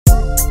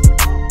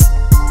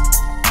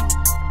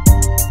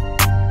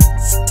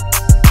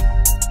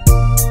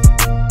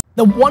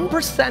The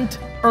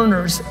 1%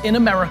 earners in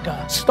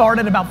America start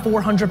at about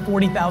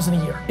 $440,000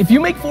 a year. If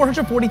you make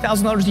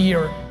 $440,000 a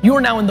year, you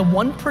are now in the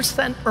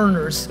 1%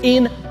 earners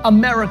in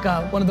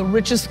America, one of the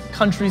richest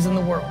countries in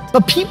the world.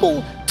 But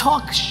people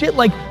talk shit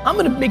like, I'm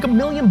gonna make $1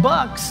 million,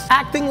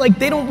 acting like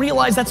they don't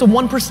realize that's a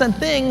 1%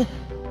 thing,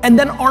 and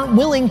then aren't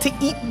willing to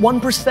eat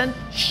 1%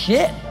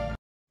 shit.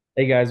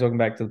 Hey guys, welcome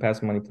back to the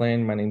Passive Money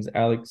Plan. My name is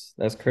Alex.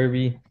 That's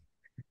Kirby.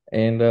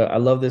 And I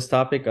love this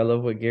topic. I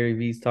love what Gary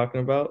Vee is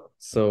talking about.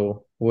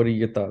 So what are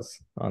your thoughts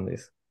on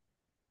this?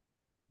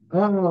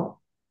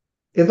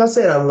 If I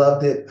said I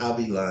loved it, I'll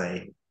be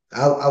lying.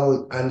 I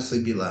would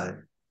honestly be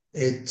lying.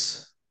 I'm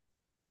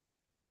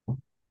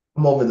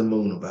over the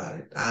moon about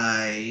it.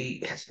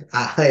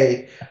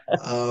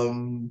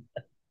 Um,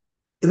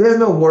 there's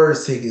no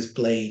words to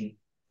explain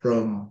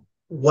from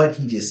what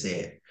he just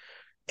said.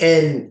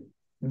 And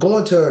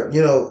going to,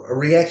 a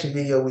reaction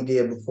video we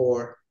did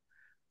before,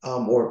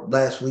 or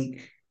last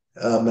week,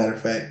 matter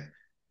of fact,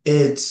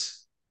 it's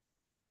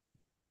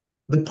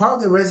the part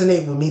that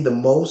resonated with me the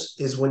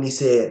most is when he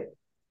said,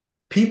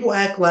 people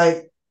act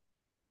like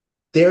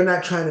they're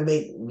not trying to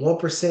make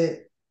 1%,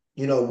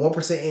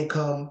 1%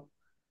 income,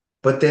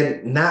 but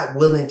they're not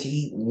willing to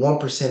eat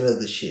 1%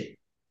 of the shit.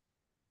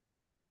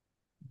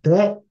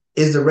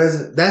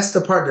 That's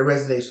the part that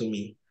resonates with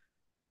me.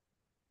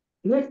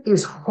 It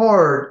is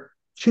hard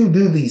to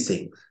do these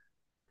things.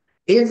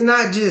 It's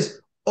not just,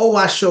 oh,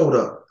 I showed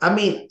up. I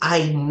mean,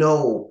 I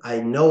know.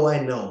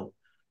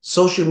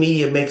 Social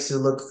media makes it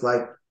looks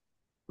like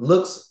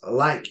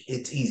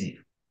it's easy.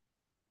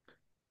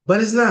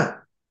 But it's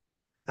not.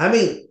 I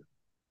mean,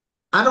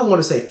 I don't want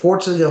to say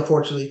fortunately,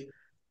 unfortunately,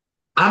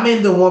 I'm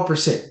in the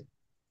 1%.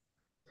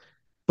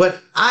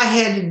 But I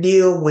had to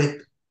deal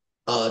with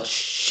a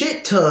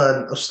shit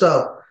ton of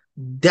stuff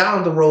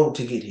down the road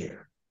to get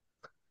here.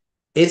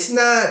 It's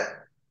not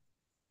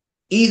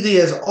easy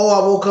as,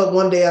 oh, I woke up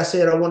one day, I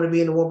said I want to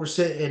be in the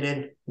 1%, and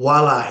then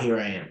voila, here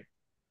I am.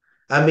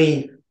 I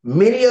mean,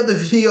 many of the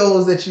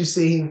videos that you've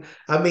seen,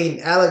 I mean,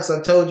 Alex, I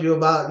told you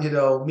about,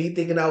 me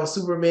thinking I was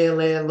Superman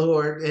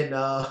landlord, and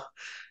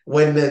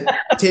when the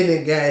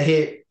tenant got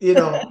hit,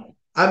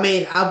 I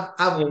mean,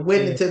 I've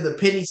went into the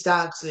penny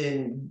stocks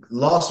and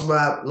lost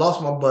my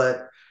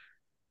butt.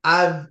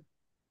 I've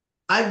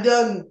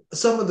done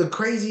some of the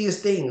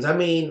craziest things. I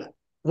mean,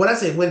 when I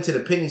say went to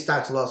the penny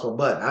stocks and lost my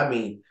butt, I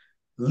mean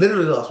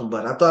literally lost my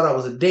butt. I thought I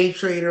was a day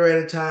trader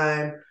at a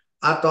time.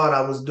 I thought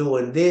I was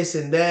doing this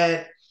and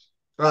that.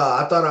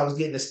 I thought I was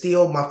getting to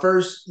steal my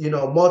first,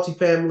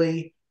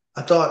 multifamily.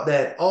 I thought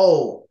that,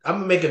 oh, I'm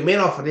gonna make a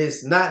mint off of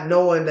this, not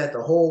knowing that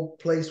the whole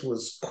place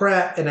was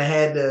crap and I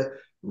had to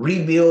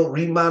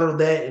remodel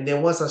that. And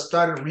then once I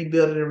started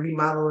rebuilding and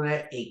remodeling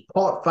that, it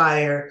caught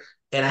fire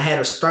and I had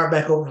to start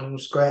back over from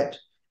scratch.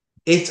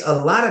 It's a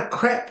lot of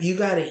crap you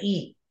got to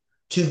eat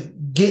to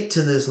get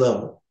to this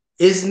level.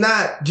 It's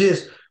not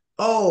just,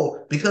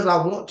 oh, because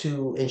I want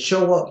to and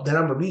show up, then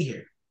I'm going to be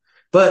here.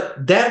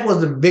 But that was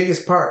the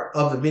biggest part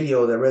of the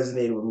video that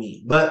resonated with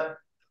me. But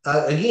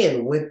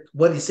again, with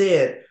what he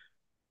said,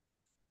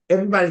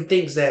 everybody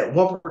thinks that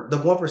the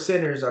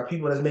 1%ers are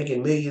people that's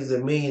making millions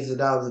and millions of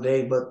dollars a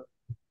day. But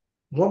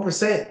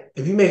 1%,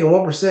 if you make a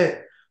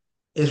 1%,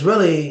 it's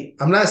really,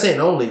 I'm not saying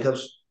only,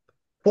 because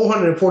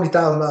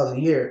 $440,000 a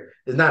year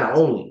is not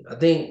only. I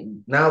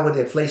think now with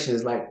inflation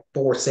is like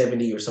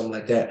 470 or something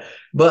like that.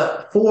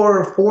 But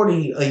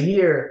 440 a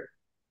year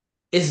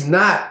is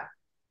not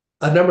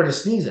a number to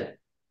sneeze at.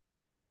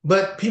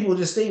 But people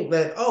just think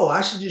that, oh,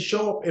 I should just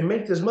show up and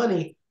make this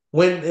money,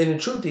 when and the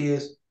truth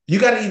is you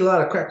got to eat a lot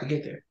of crap to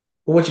get there.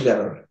 But what you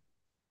got on it?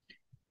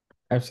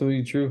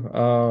 Absolutely true.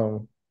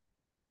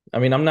 I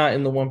mean, I'm not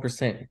in the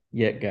 1%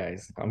 yet,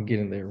 guys. I'm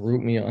getting there.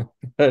 Root me on.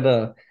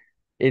 But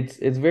it's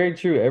very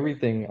true,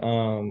 everything.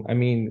 I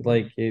mean,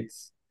 like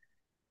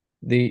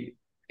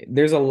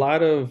there's a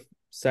lot of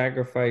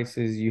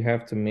sacrifices you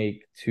have to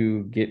make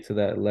to get to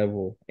that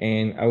level.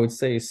 And I would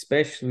say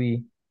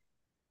especially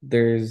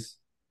there's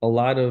a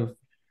lot of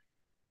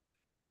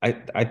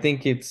I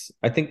think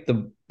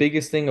the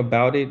biggest thing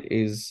about it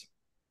is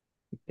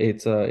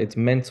it's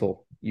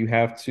mental. You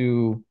have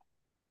to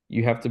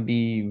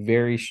be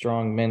very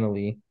strong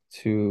mentally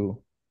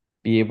to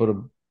be able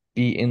to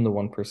be in the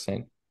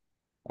 1%.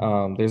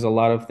 There's a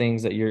lot of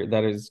things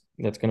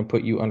that's going to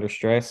put you under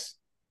stress.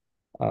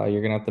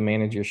 You're going to have to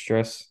manage your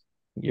stress.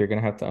 You're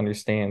going to have to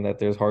understand that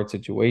there's hard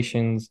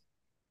situations.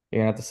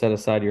 You're going to have to set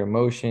aside your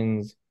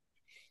emotions.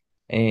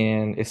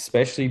 And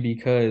especially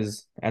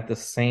because at the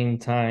same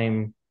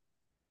time,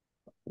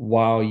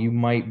 while you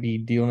might be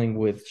dealing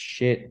with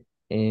shit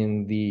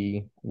in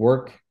the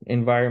work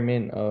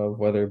environment of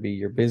whether it be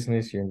your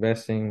business, your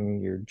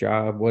investing, your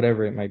job,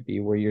 whatever it might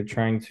be, where you're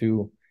trying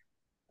to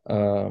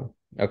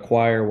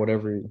acquire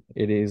whatever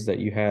it is that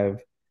you have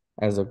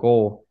as a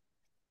goal.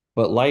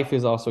 But life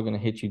is also going to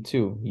hit you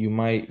too. You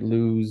might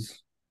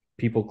lose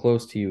people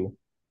close to you,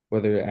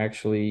 whether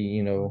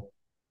actually,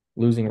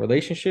 losing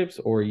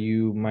relationships, or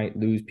you might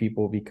lose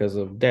people because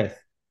of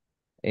death.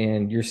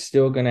 And you're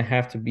still going to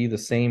have to be the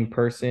same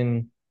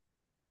person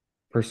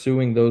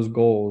pursuing those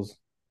goals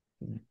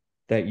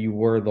that you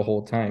were the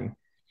whole time.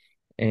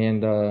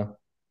 And I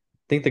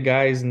think the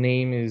guy's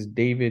name is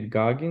David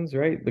Goggins,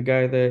 right? The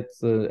guy that's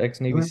the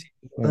ex-Navy Right.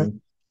 SEAL. Right.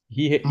 And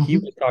he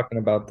Mm-hmm. was talking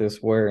about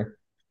this where,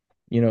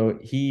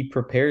 he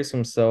prepares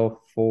himself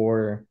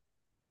for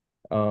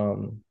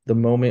the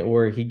moment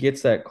where he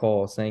gets that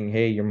call saying,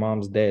 "Hey, your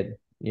mom's dead,"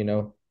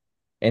 and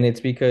it's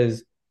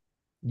because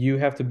you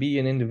have to be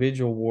an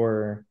individual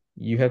where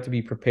you have to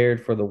be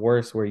prepared for the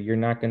worst, where you're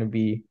not going to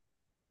be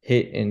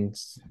hit and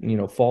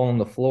fall on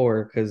the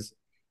floor, because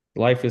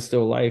life is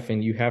still life,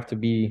 and you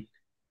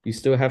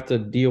still have to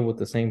deal with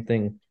the same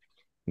thing.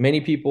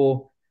 Many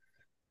people,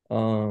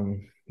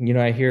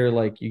 I hear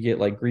like you get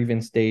like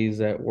grievance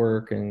days at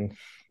work, and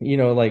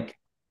like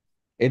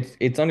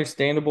it's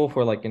understandable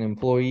for like an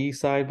employee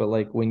side, but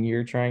like when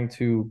you're trying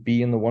to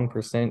be in the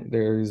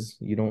 1%,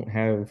 you don't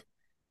have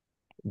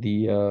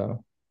the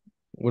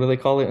what do they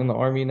call it in the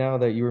army now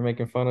that you were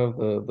making fun of,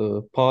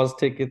 the pause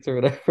tickets or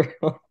whatever,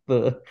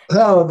 the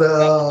Oh,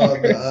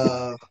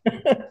 like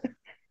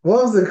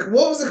what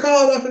was it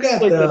called? I forgot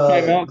the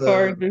timeout the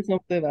cards or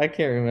something. I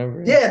can't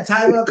remember. yeah,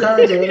 timeout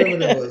cards or whatever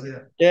that was. Yeah.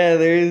 Yeah,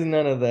 there is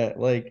none of that.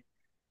 Like,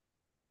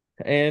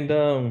 and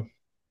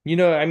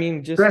I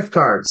mean, just Stress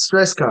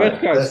Stress card.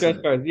 cards, That's stress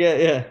it. cards. Yeah,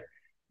 yeah.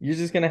 You're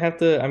just gonna have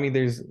to. I mean,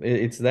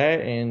 it's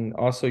that, and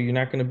also you're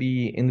not gonna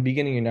be in the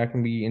beginning. You're not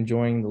gonna be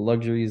enjoying the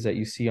luxuries that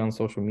you see on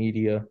social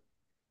media,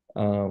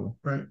 um,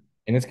 Right.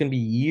 and it's gonna be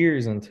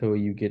years until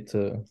you get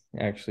to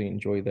actually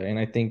enjoy that. And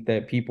I think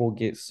that people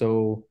get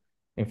so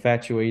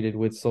infatuated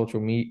with social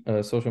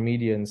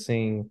media, and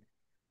seeing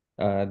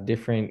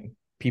different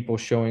people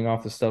showing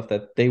off the stuff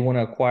that they want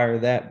to acquire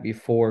that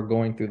before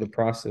going through the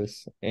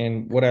process.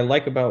 And what I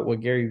like about what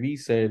Gary Vee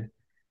said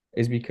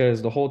is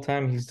because the whole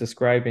time he's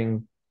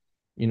describing,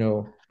 you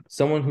know,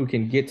 someone who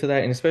can get to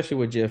that, and especially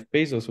what Jeff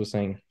Bezos was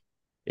saying,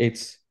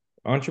 it's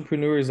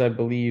entrepreneurs, I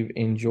believe,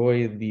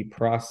 enjoy the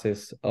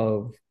process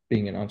of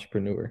being an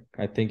entrepreneur.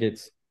 I think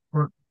it's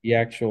Right.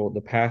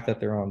 the path that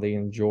they're on. They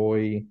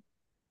enjoy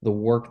the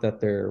work that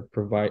they're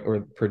provide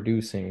or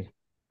producing.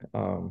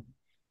 Um,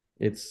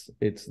 it's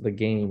the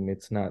game.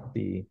 It's not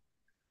the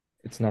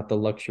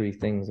luxury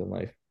things in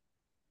life.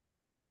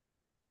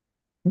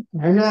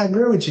 And I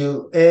agree with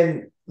you.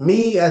 And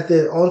me at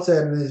the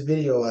onset of this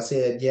video, I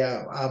said,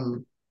 yeah,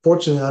 I'm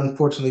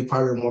unfortunately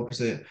part of the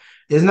 1%.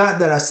 It's not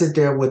that I sit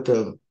there with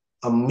a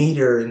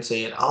meter and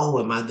saying, oh,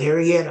 am I there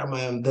yet? Am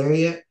I there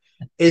yet?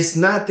 It's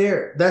not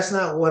there. That's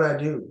not what I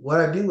do. What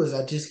I do is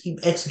I just keep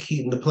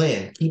executing the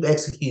plan, keep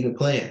executing the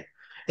plan.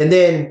 And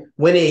then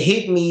when it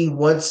hit me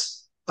once,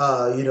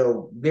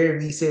 Gary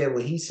Vee said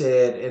what he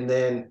said, and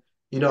then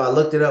I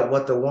looked it up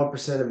what the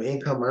 1% of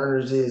income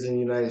earners is in the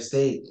United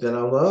States. Then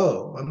I'm like,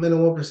 oh, I'm in the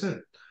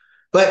 1%.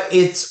 But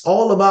it's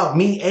all about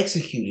me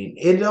executing.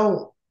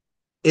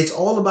 It's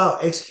all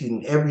about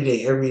executing every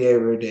day, every day,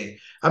 every day.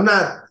 I'm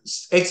not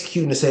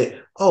executing to say,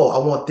 oh,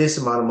 I want this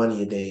amount of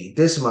money a day,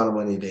 this amount of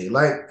money a day.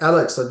 Like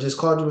Alex, I just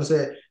called you and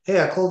said,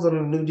 hey, I closed on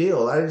a new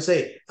deal. I didn't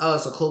say,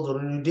 Alex, I closed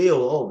on a new deal.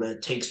 Oh,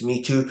 that takes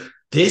me to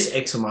this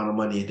X amount of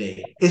money a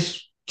day.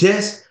 It's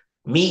just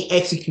me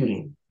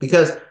executing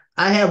because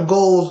I have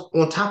goals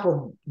on top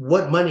of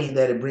what money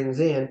that it brings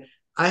in.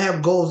 I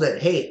have goals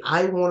that, hey,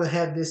 I want to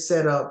have this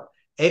set up,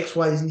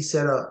 XYZ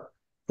set up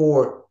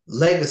for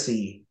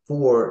legacy,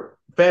 for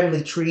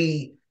family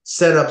tree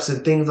setups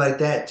and things like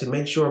that to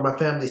make sure my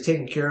family is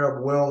taken care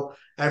of well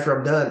after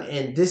I'm done.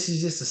 And this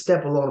is just a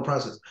step along the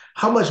process.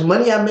 How much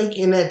money I make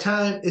in that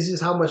time is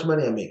just how much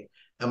money I make.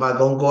 Am I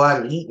gonna go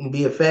out and eat and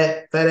be a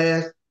fat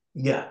ass?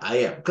 Yeah, I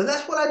am. Because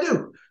that's what I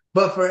do.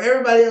 But for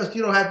everybody else,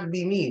 you don't have to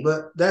be me,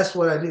 but that's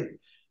what I do.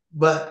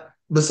 But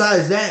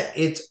besides that,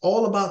 it's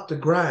all about the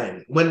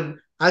grind. When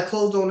I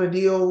closed on a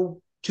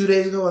deal 2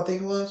 days ago, I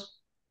think it was,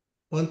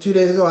 2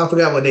 days ago. I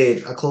forgot what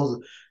day I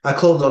closed. I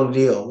closed on the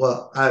deal.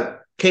 Well, I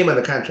came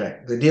under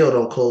contract. The deal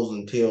don't close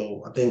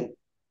until I think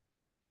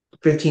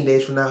 15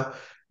 days from now.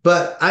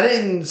 But I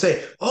didn't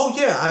say, "Oh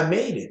yeah, I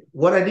made it."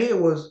 What I did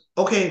was,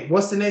 okay,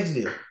 what's the next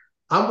deal?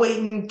 I'm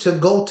waiting to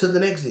go to the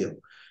next deal,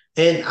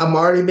 and I'm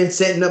already been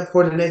setting up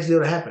for the next deal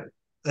to happen.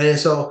 And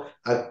so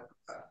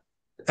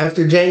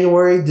after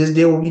January, this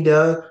deal will be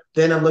done.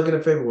 Then I'm looking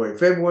at February.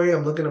 February,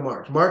 I'm looking at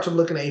March. March, I'm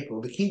looking at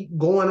April. To keep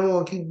going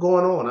on, keep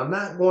going on. I'm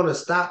not going to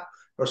stop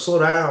or slow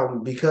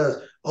down because,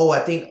 I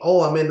think,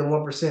 I'm in the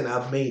 1%.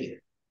 I've made it.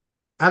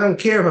 I don't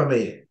care if I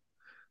made it.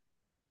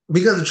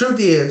 Because the truth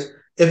is,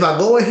 if I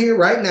go in here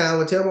right now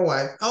and tell my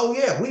wife, oh,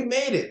 yeah, we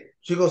made it,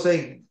 she's going to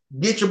say,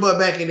 get your butt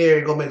back in there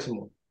and go make some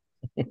more.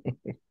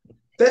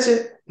 That's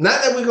it.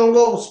 Not that we're going to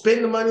go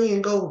spend the money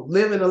and go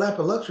live in a lap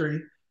of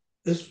luxury.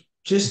 It's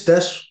just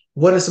that's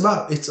what it's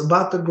about. It's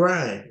about the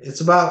grind.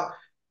 It's about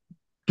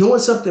doing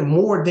something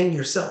more than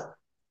yourself.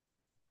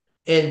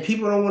 And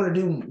people don't want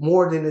to do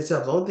more than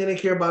themselves. The only thing they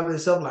care about is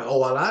themselves, like, oh,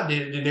 well, I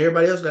did it, then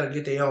everybody else got to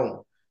get their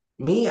own.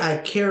 Me, I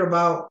care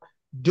about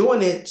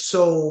doing it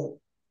so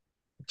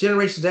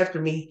generations after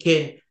me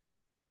can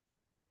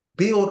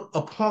build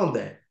upon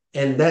that.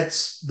 And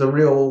that's the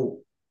real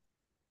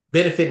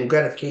benefit and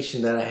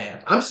gratification that I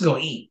have. I'm just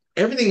going to eat.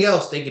 Everything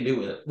else they can do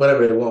with it,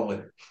 whatever they want with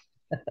it.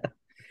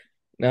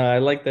 No, I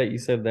like that you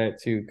said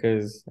that too,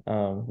 because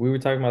we were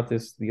talking about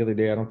this the other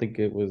day. I don't think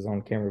it was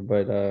on camera,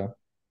 but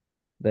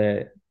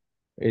that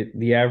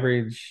the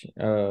average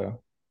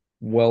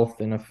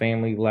wealth in a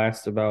family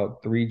lasts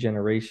about 3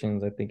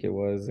 generations, I think it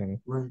was, and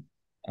Right.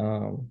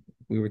 um,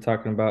 we were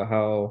talking about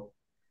how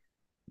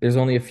there's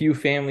only a few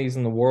families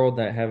in the world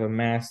that have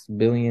amassed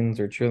billions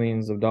or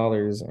trillions of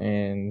dollars,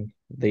 and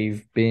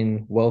they've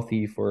been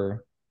wealthy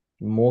for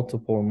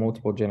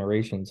multiple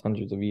generations,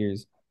 hundreds of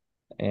years.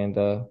 And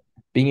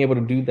being able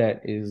to do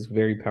that is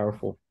very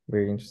powerful,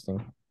 very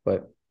interesting.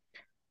 But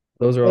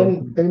those are all.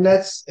 And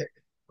that's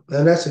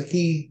a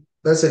key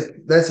that's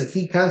a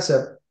key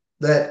concept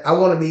that I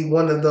want to be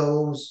one of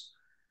those,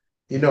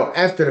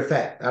 after the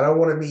fact. I don't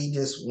want to be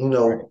just,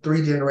 Right.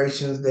 3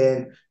 generations,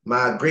 then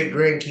my great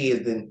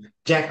grandkids then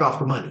jack off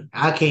the money.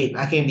 I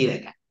can't be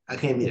that guy. I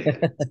can't be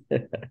that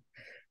guy.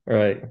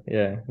 Right.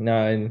 Yeah.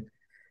 No, and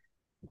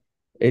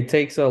it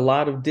takes a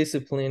lot of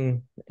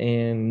discipline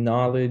and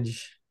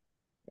knowledge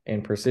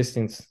and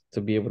persistence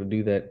to be able to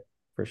do that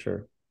for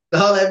sure.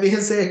 All that being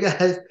said,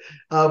 guys,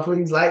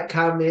 please like,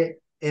 comment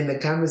in the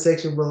comment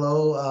section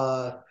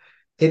below.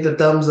 Hit the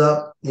thumbs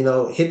up,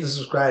 hit the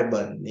subscribe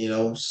button.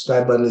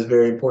 Subscribe button is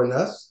very important to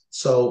us.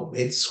 So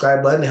hit the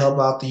subscribe button to help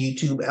out the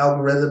YouTube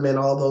algorithm and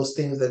all those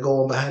things that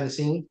go on behind the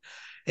scenes.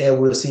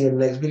 And we'll see you in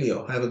the next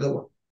video. Have a good one.